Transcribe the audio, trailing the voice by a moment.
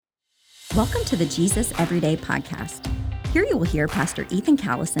Welcome to the Jesus Everyday podcast. Here you will hear Pastor Ethan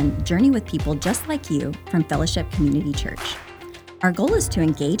Callison journey with people just like you from Fellowship Community Church. Our goal is to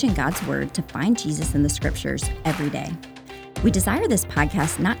engage in God's Word to find Jesus in the Scriptures every day. We desire this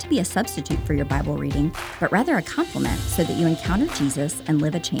podcast not to be a substitute for your Bible reading, but rather a complement so that you encounter Jesus and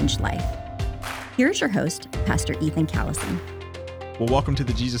live a changed life. Here's your host, Pastor Ethan Callison. Well, welcome to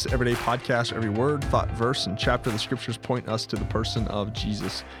the Jesus Everyday podcast. Every word, thought, verse, and chapter of the Scriptures point us to the person of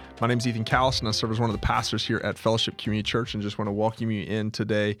Jesus. My name is Ethan Callison. I serve as one of the pastors here at Fellowship Community Church and just want to welcome you in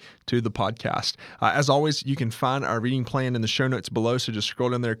today to the podcast. As always, you can find our reading plan in the show notes below, so just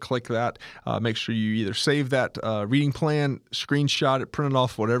scroll in there, click that. Make sure you either save that reading plan, screenshot it, print it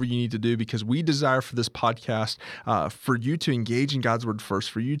off, whatever you need to do, because we desire for this podcast for you to engage in God's Word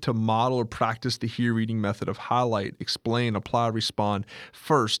first, for you to model or practice the hear reading method of highlight, explain, apply, respond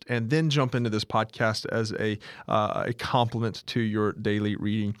first, and then jump into this podcast as a complement to your daily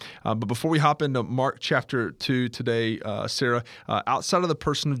reading. But before we hop into Mark chapter 2 today, Sarah, outside of the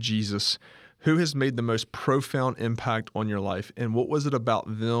person of Jesus, who has made the most profound impact on your life, and what was it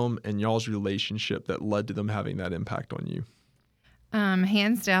about them and y'all's relationship that led to them having that impact on you?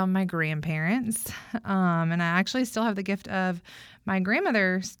 Hands down, my grandparents. And I actually still have the gift of my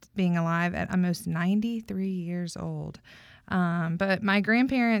grandmother being alive at almost 93 years old. But my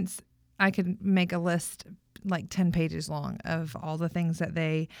grandparents, I could make a list like 10 pages long of all the things that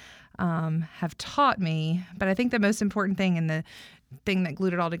they have taught me. But I think the most important thing and the thing that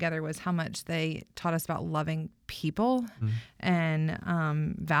glued it all together was how much they taught us about loving people and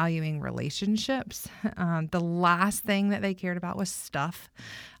valuing relationships. The last thing that they cared about was stuff.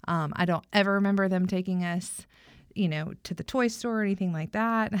 I don't ever remember them taking us, to the toy store or anything like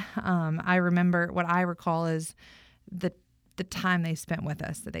that. I remember what I recall is the time they spent with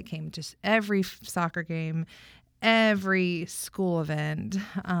us, that they came to every soccer game, every school event.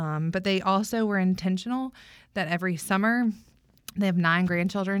 But they also were intentional that every summer, they have 9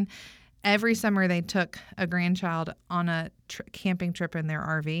 grandchildren. Every summer they took a grandchild on a camping trip in their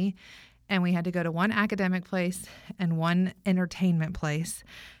RV, and we had to go to one academic place and one entertainment place.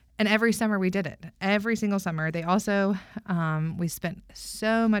 And every summer we did it. Every single summer. They also, we spent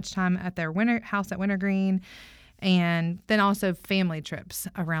so much time at their house at Wintergreen, and then also family trips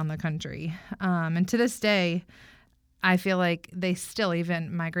around the country. And to this day, I feel like they still,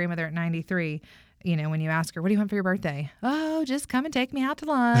 even my grandmother at 93, when you ask her, what do you want for your birthday? Oh, just come and take me out to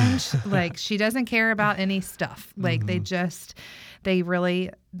lunch. Like, she doesn't care about any stuff. Like, they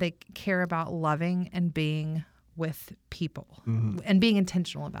care about loving and being with people and being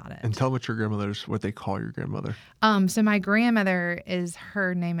intentional about it. And tell what they call your grandmother. So my grandmother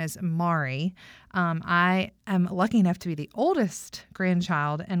her name is Mari. I am lucky enough to be the oldest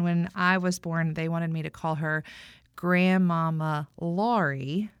grandchild. And when I was born, they wanted me to call her Grandmama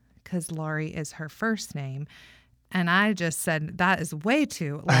Laurie, because Laurie is her first name. And I just said, that is way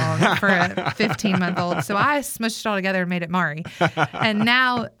too long for a 15-month-old. So I smushed it all together and made it Mari. And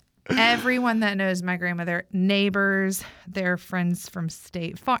now everyone that knows my grandmother, neighbors, their friends from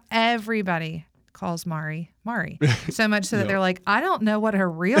State Farm, everybody calls Mari. So much so that they're like, I don't know what her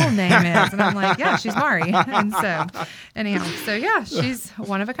real name is. And I'm like, yeah, she's Mari. And so anyhow, she's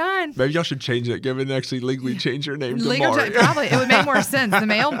one of a kind. Maybe y'all should change it. Give it and actually legally change her name to Mari. Probably. It would make more sense. The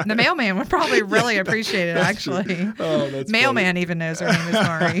mailman would probably really appreciate it, actually. Oh, that's mailman funny. Even knows her name is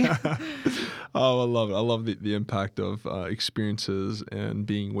Mari. Oh, I love it. I love the impact of experiences and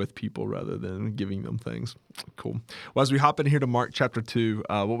being with people rather than giving them things. Cool. Well, as we hop in here to Mark chapter 2,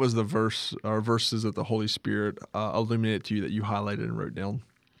 what was the verses that the Holy Spirit illuminated to you that you highlighted and wrote down?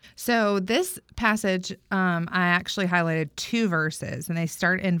 So this passage, I actually highlighted 2 verses, and they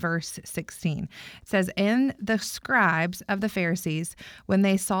start in verse 16. It says, "And the scribes of the Pharisees, when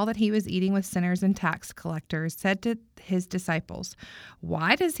they saw that he was eating with sinners and tax collectors, said to his disciples,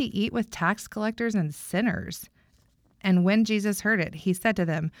 'Why does he eat with tax collectors and sinners?' And when Jesus heard it, he said to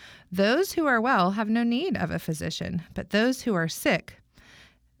them, 'Those who are well have no need of a physician, but those who are sick.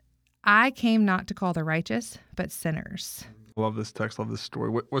 I came not to call the righteous, but sinners.'" Love this text, love this story.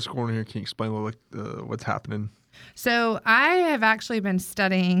 What's going on here? Can you explain what's happening? So I have actually been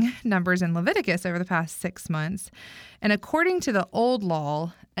studying Numbers in Leviticus over the past 6 months. And according to the old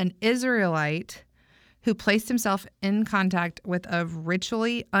law, an Israelite who placed himself in contact with a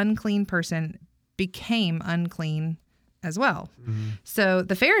ritually unclean person became unclean as well. So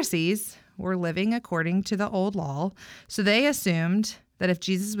the Pharisees were living according to the old law. So they assumed that if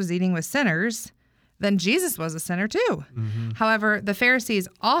Jesus was eating with sinners, then Jesus was a sinner too. However, the Pharisees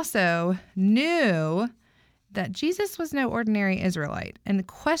also knew that Jesus was no ordinary Israelite and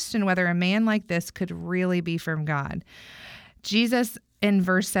questioned whether a man like this could really be from God. Jesus in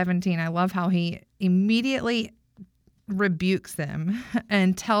verse 17, I love how he immediately rebukes them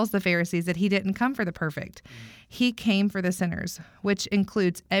and tells the Pharisees that he didn't come for the perfect. He came for the sinners, which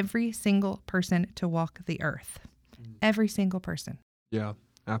includes every single person to walk the earth. Every single person. Yeah,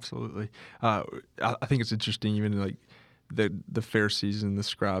 absolutely. I think it's interesting, even like the Pharisees and the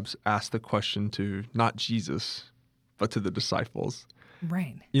scribes asked the question to not Jesus, but to the disciples.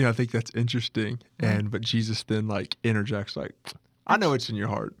 Right. I think that's interesting. Right. But Jesus then interjects I know what's in your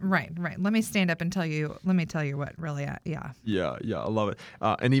heart. Right. Let me stand up and tell you what really, yeah. Yeah, I love it.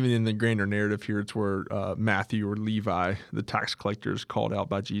 And even in the grander narrative here, it's where Matthew or Levi, the tax collector, is called out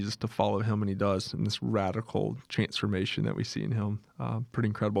by Jesus to follow him, and he does, in this radical transformation that we see in him. Pretty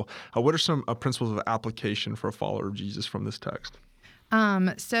incredible. What are some principles of application for a follower of Jesus from this text?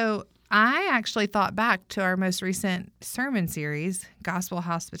 So I actually thought back to our most recent sermon series, Gospel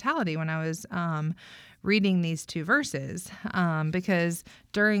Hospitality, when I was reading these two verses, because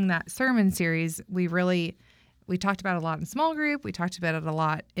during that sermon series, we talked about it a lot in small group. We talked about it a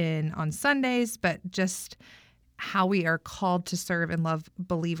lot on Sundays, but just how we are called to serve and love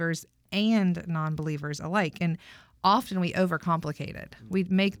believers and non-believers alike. And often we overcomplicate it. We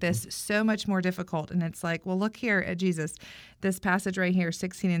make this so much more difficult. And it's like, well, look here at Jesus. This passage right here,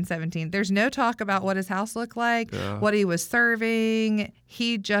 16 and 17. There's no talk about what his house looked like, what he was serving.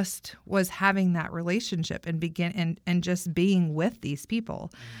 He just was having that relationship and just being with these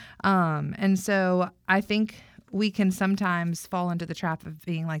people. And so I think we can sometimes fall into the trap of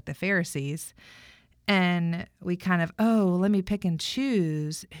being like the Pharisees. And we kind of, let me pick and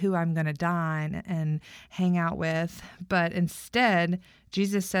choose who I'm going to dine and hang out with. But instead,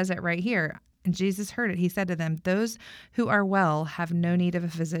 Jesus says it right here. And Jesus heard it. He said to them, those who are well have no need of a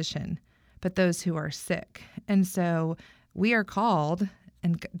physician, but those who are sick. And so we are called,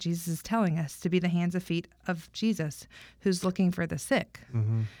 and Jesus is telling us, to be the hands and feet of Jesus, who's looking for the sick,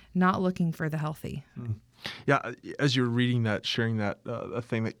 not looking for the healthy. Yeah, as you were reading that, sharing that, a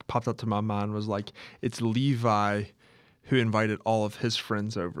thing that popped up to my mind was it's Levi who invited all of his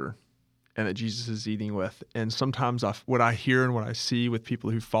friends over and that Jesus is eating with. And sometimes what I hear and what I see with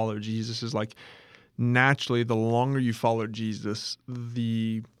people who follow Jesus is naturally, the longer you follow Jesus,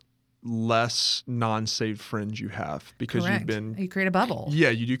 the less non-saved friends you have, because Correct. You create a bubble. Yeah,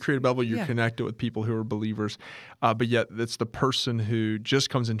 you do create a bubble. You're connected with people who are believers, but yet it's the person who just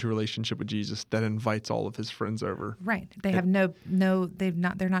comes into a relationship with Jesus that invites all of his friends over. Right. They have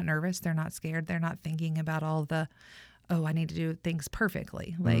they're not nervous. They're not scared. They're not thinking about all the, I need to do things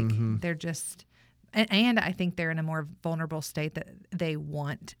perfectly. They're just, and I think they're in a more vulnerable state that they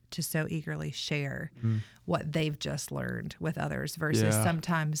want to so eagerly share what they've just learned with others versus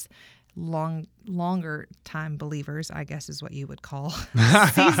sometimes longer time believers, I guess is what you would call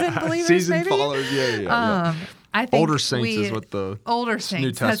seasoned believers. Seasoned followers, yeah. I think older saints is what the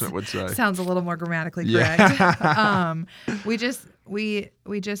New Testament would say. Sounds a little more grammatically correct.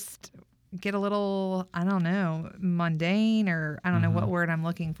 We just get a little, I don't know, mundane, or I don't know what word I'm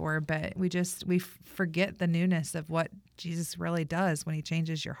looking for, but we forget the newness of what Jesus really does when he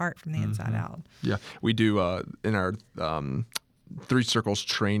changes your heart from the inside out. Yeah, we do in our 3 Circles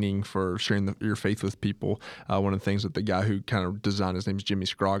training for sharing your faith with people. One of the things that the guy who kind of designed, his name is Jimmy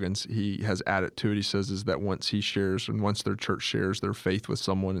Scroggins, he has added to it. He says is that once he shares and once their church shares their faith with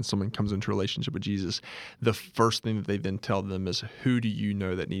someone and someone comes into a relationship with Jesus, the first thing that they then tell them is, who do you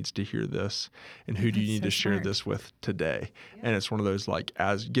know that needs to hear this? And who do you need to share this with today? Yeah. And it's one of those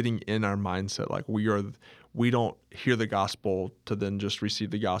as getting in our mindset, we don't hear the gospel to then just receive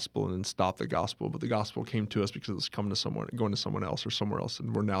the gospel and then stop the gospel, but the gospel came to us because it was going to someone else or somewhere else,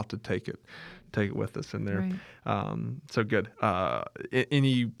 and we're now to take it with us in there. Right. So good.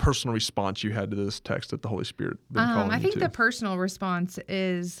 Any personal response you had to this text that the Holy Spirit been calling you to? I think the personal response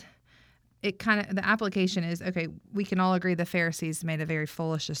is, the application is, okay, we can all agree the Pharisees made a very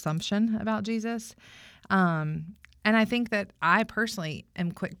foolish assumption about Jesus. And I think that I personally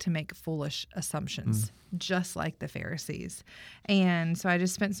am quick to make foolish assumptions, just like the Pharisees. And so I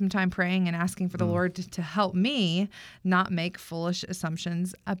just spent some time praying and asking for the Lord to help me not make foolish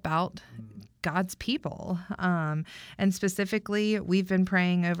assumptions about God's people. And specifically, we've been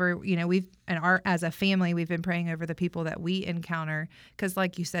praying over, as a family, we've been praying over the people that we encounter. Because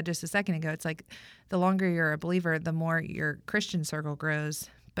like you said just a second ago, it's like the longer you're a believer, the more your Christian circle grows,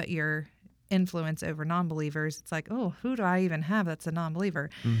 but your influence over non-believers, it's like, who do I even have that's a non-believer?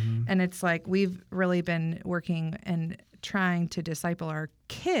 And it's like we've really been working and trying to disciple our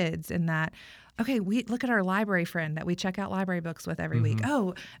kids in that, okay, we look at our library friend that we check out library books with every week.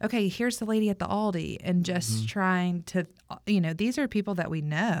 Oh, okay, here's the lady at the Aldi, and just trying to, these are people that we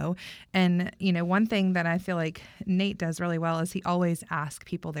know. And, one thing that I feel like Nate does really well is he always asks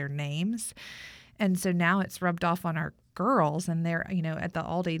people their names. And so now it's rubbed off on our girls, and they're, at the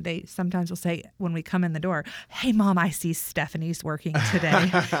Aldi, they sometimes will say when we come in the door, "Hey, Mom, I see Stephanie's working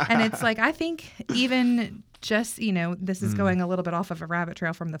today." And it's like, I think even just, this is going a little bit off of a rabbit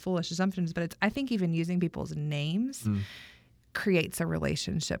trail from the foolish assumptions, but I think even using people's names creates a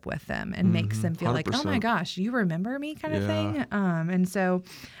relationship with them and makes them feel 100%. Like, oh my gosh, you remember me kind of thing. And so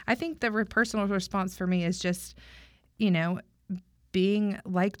I think the personal response for me is just, being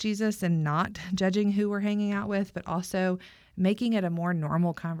like Jesus and not judging who we're hanging out with, but also making it a more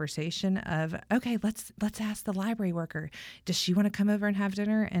normal conversation of, okay, let's ask the library worker, does she want to come over and have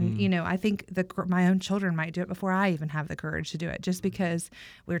dinner? And, I think my own children might do it before I even have the courage to do it, just because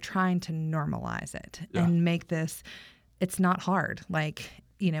we're trying to normalize it and make this, it's not hard. Like,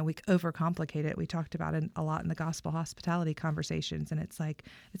 we overcomplicate it. We talked about it a lot in the gospel hospitality conversations, and it's like,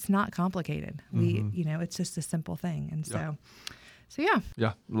 it's not complicated. It's just a simple thing. And so yeah.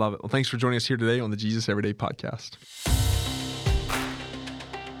 Yeah, love it. Well, thanks for joining us here today on the Jesus Everyday Podcast.